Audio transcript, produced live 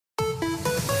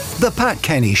The Pat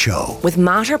Kenny Show with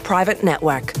Mater Private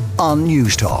Network on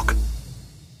News Talk.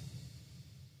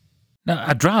 Now,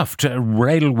 a draft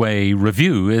railway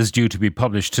review is due to be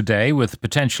published today, with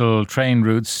potential train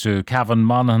routes to Cavan,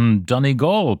 Monaghan,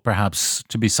 Donegal perhaps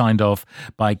to be signed off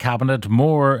by Cabinet.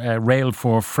 More rail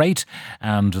for freight,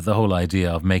 and the whole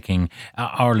idea of making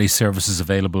hourly services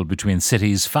available between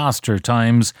cities, faster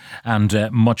times,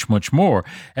 and much, much more.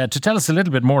 To tell us a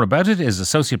little bit more about it is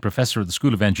Associate Professor at the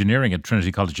School of Engineering at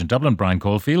Trinity College in Dublin, Brian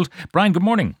Caulfield. Brian, good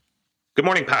morning. Good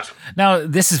morning, Pat. Now,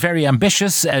 this is very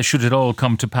ambitious, should it all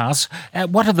come to pass.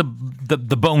 What are the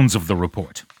bones of the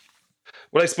report?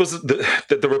 Well, I suppose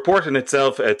the report in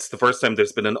itself, it's the first time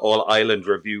there's been an all-island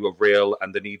review of rail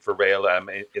and the need for rail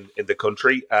in the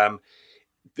country.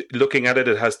 Looking at it,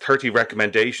 it has 30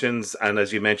 recommendations, and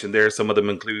as you mentioned there, some of them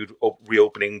include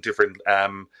reopening different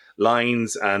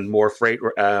lines and more freight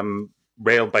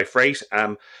rail by freight.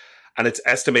 And it's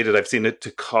estimated, I've seen it,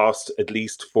 to cost at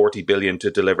least 40 billion to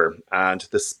deliver. And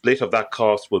the split of that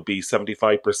cost will be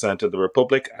 75% in the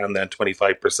Republic and then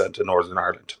 25% in Northern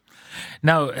Ireland.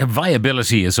 Now,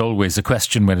 viability is always a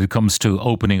question when it comes to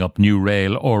opening up new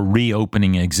rail or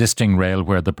reopening existing rail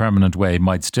where the permanent way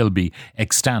might still be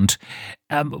extant.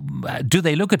 Do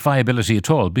they look at viability at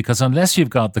all? Because unless you've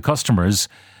got the customers,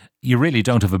 you really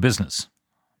don't have a business.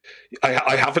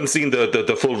 I haven't seen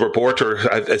the full report or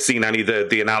I've seen any of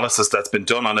the analysis that's been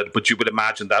done on it, but you would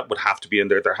imagine that would have to be in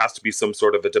there. There has to be some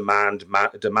sort of a demand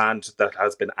that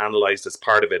has been analysed as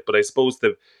part of it. But I suppose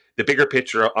the bigger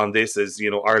picture on this is,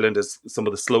 Ireland has some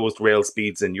of the slowest rail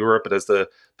speeds in Europe. It has the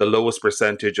lowest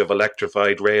percentage of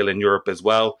electrified rail in Europe as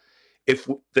well. If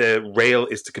the rail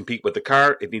is to compete with the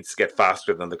car, it needs to get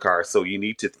faster than the car. So you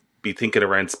need to be thinking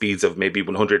around speeds of maybe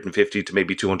 150 to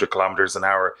maybe 200 kilometres an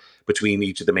hour between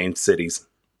each of the main cities.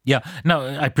 Yeah. Now,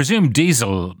 I presume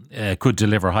diesel could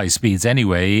deliver high speeds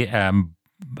anyway,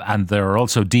 and there are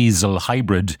also diesel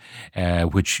hybrid,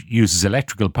 which uses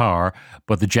electrical power,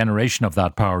 but the generation of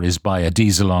that power is by a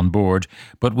diesel on board.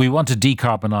 But we want to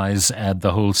decarbonise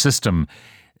the whole system.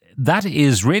 That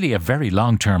is really a very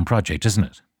long-term project, isn't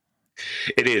it?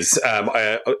 It is.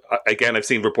 Again, I've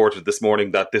seen reported this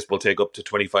morning that this will take up to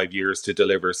 25 years to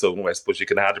deliver. So I suppose you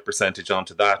can add a percentage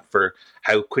onto that for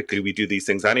how quickly we do these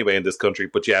things anyway in this country.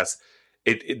 But yes,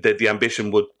 the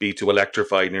ambition would be to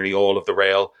electrify nearly all of the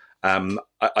rail.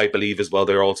 I believe as well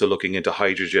they're also looking into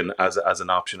hydrogen as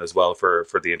an option as well for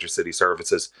the intercity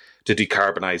services to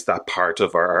decarbonise that part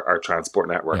of our transport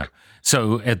network. Yeah.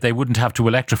 So they wouldn't have to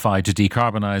electrify to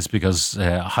decarbonise because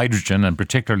hydrogen, and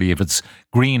particularly if it's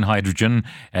green hydrogen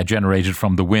generated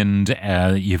from the wind,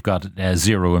 you've got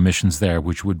zero emissions there,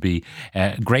 which would be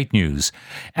great news.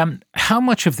 How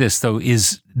much of this, though,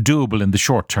 is doable in the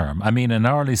short term? I mean, an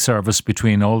hourly service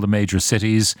between all the major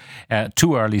cities,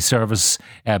 2 hourly service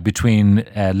between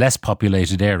less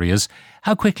populated areas.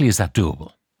 How quickly is that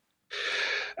doable?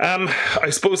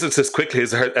 I suppose it's as quickly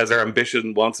as our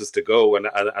ambition wants us to go and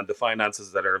the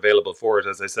finances that are available for it.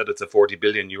 As I said, it's a 40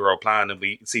 billion euro plan, and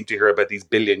we seem to hear about these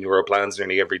billion euro plans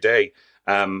nearly every day.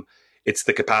 It's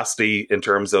the capacity in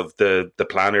terms of the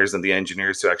planners and the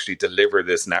engineers to actually deliver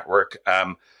this network.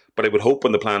 But I would hope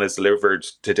when the plan is delivered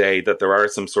today that there are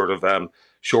some sort of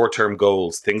short-term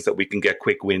goals, things that we can get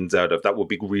quick wins out of. That would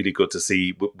be really good to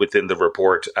see within the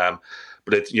report.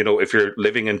 But if you're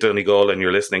living in Donegal and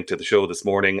you're listening to the show this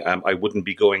morning, I wouldn't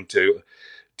be going to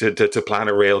plan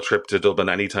a rail trip to Dublin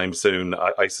anytime soon.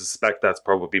 I suspect that's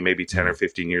probably maybe 10 or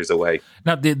 15 years away.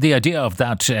 Now, the idea of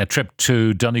that trip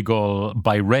to Donegal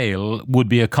by rail would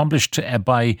be accomplished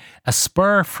by a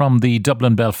spur from the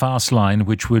Dublin-Belfast line,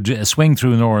 which would swing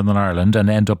through Northern Ireland and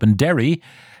end up in Derry.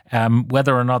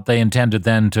 Whether or not they intended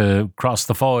then to cross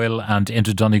the Foyle and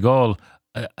into Donegal,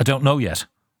 I don't know yet.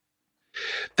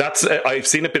 I've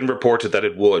seen it been reported that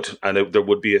it would, and there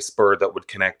would be a spur that would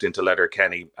connect into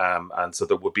Letterkenny, and so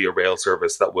there would be a rail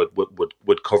service that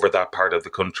would cover that part of the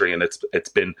country, and it's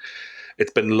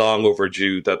been long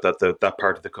overdue that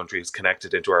part of the country is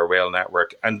connected into our rail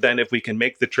network. And then if we can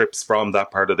make the trips from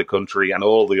that part of the country and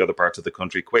all the other parts of the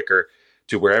country quicker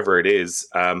to wherever it is,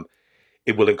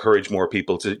 it will encourage more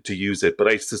people to use it. But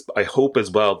I hope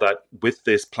as well that with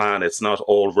this plan, it's not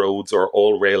all roads or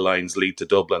all rail lines lead to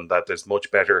Dublin, that there's much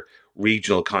better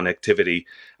regional connectivity,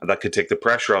 and that could take the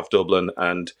pressure off Dublin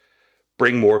and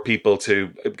bring more people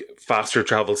to faster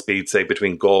travel speeds, say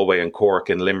between Galway and Cork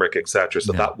and Limerick, etc.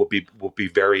 So that would be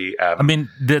very. I mean,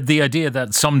 the idea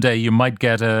that someday you might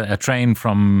get a train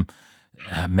from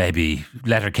maybe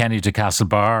Letterkenny to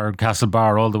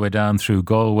Castlebar all the way down through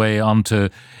Galway onto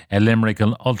Limerick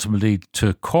and ultimately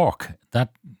to Cork. That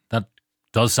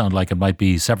does sound like it might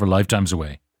be several lifetimes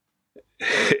away.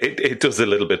 It does a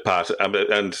little bit, Pat,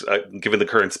 and given the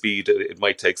current speed, it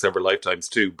might take several lifetimes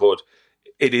too. But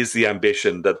it is the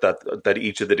ambition that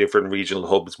each of the different regional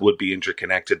hubs would be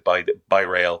interconnected by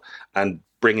rail, and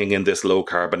bringing in this low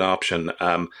carbon option,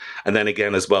 and then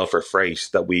again as well for freight,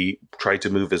 that we try to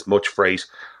move as much freight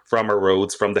from our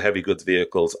roads, from the heavy goods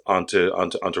vehicles onto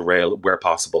rail where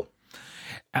possible.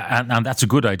 And that's a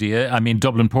good idea. I mean,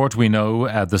 Dublin Port, we know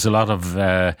there's a lot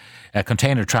of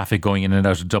container traffic going in and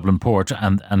out of Dublin Port,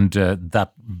 and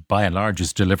that by and large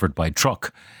is delivered by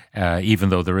truck, even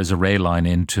though there is a rail line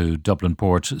into Dublin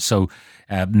Port. So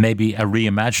maybe a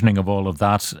reimagining of all of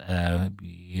that,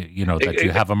 that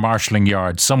you have a marshalling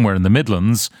yard somewhere in the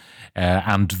Midlands,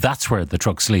 and that's where the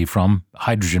trucks leave from,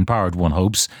 hydrogen powered, one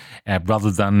hopes,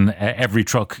 rather than every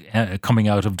truck coming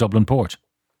out of Dublin Port.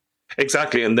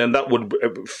 Exactly, and then that would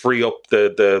free up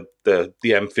the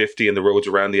M50 and the roads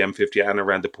around the M50 and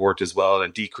around the port as well,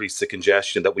 and decrease the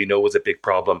congestion that we know is a big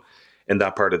problem in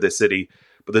that part of the city.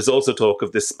 But there's also talk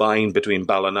of this spine between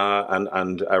Ballina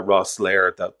and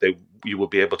Rosslare, that you will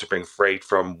be able to bring freight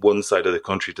from one side of the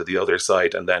country to the other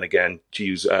side, and then again to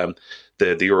use the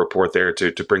Europort there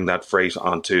to bring that freight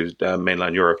onto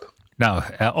mainland Europe. Now,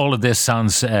 all of this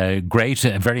sounds great,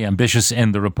 very ambitious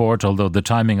in the report, although the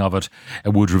timing of it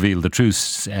would reveal the true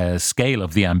scale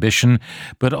of the ambition.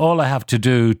 But all I have to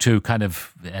do to kind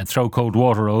of throw cold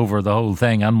water over the whole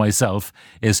thing and myself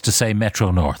is to say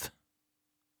Metro North.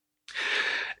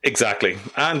 Exactly.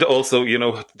 And also,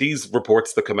 these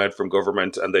reports that come out from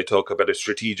government and they talk about a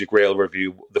strategic rail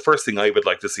review, the first thing I would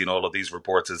like to see in all of these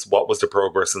reports is what was the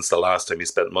progress since the last time you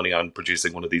spent money on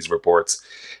producing one of these reports.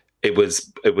 It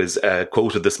was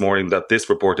quoted this morning that this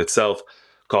report itself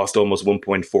cost almost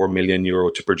 €1.4 million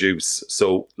to produce.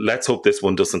 So let's hope this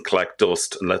one doesn't collect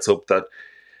dust, and let's hope that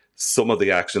some of the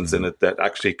actions in it that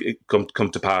actually come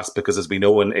to pass, because as we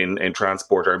know in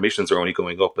transport, our emissions are only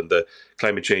going up, and the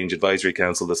Climate Change Advisory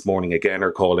Council this morning again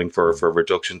are calling for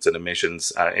reductions in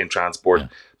emissions in transport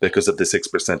because of the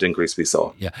 6% increase we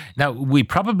saw. Yeah. Now, we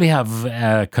probably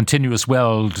have continuous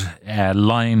weld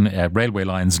railway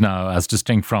lines now, as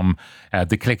distinct from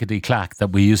the clickety-clack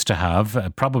that we used to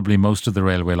have, probably most of the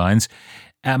railway lines.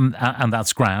 And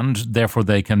that's grand. Therefore,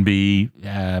 they can be,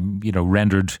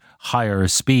 rendered higher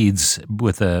speeds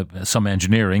with some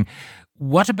engineering.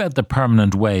 What about the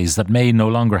permanent ways that may no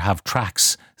longer have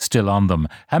tracks still on them?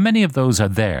 How many of those are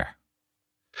there?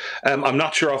 I'm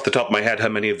not sure off the top of my head how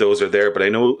many of those are there, but I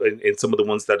know in some of the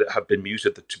ones that have been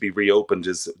muted to be reopened,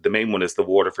 the main one is the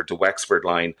Waterford to Wexford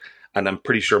line. And I'm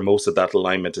pretty sure most of that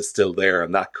alignment is still there,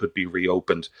 and that could be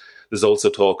reopened. There's also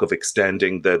talk of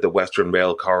extending the Western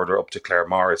Rail corridor up to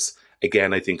Claremorris.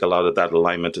 Again, I think a lot of that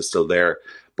alignment is still there.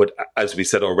 But as we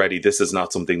said already, this is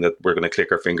not something that we're going to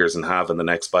click our fingers and have in the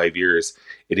next 5 years.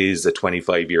 It is a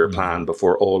 25-year plan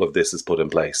before all of this is put in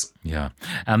place. Yeah.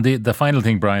 And the final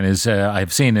thing, Brian, is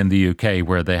I've seen in the UK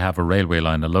where they have a railway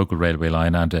line, a local railway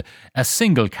line, and a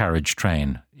single carriage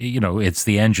train. It's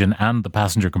the engine and the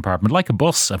passenger compartment, like a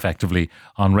bus, effectively,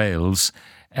 on rails.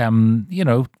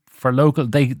 For local,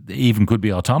 they even could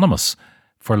be autonomous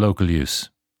for local use.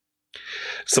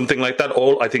 Something like that.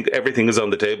 I think everything is on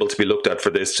the table to be looked at for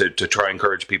this to try and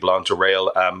encourage people onto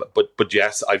rail. But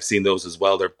yes, I've seen those as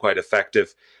well. They're quite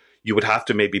effective. You would have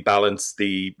to maybe balance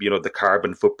the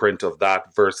carbon footprint of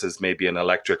that versus maybe an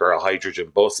electric or a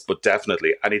hydrogen bus. But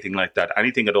definitely anything like that,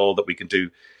 anything at all that we can do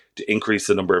to increase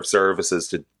the number of services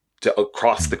to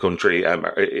across the country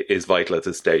is vital at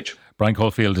this stage. Brian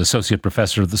Caulfield, Associate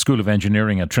Professor of the School of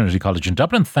Engineering at Trinity College in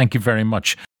Dublin. Thank you very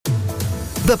much.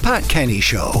 The Pat Kenny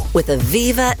Show with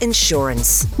Aviva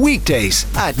Insurance. Weekdays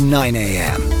at 9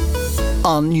 a.m.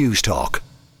 on News Talk.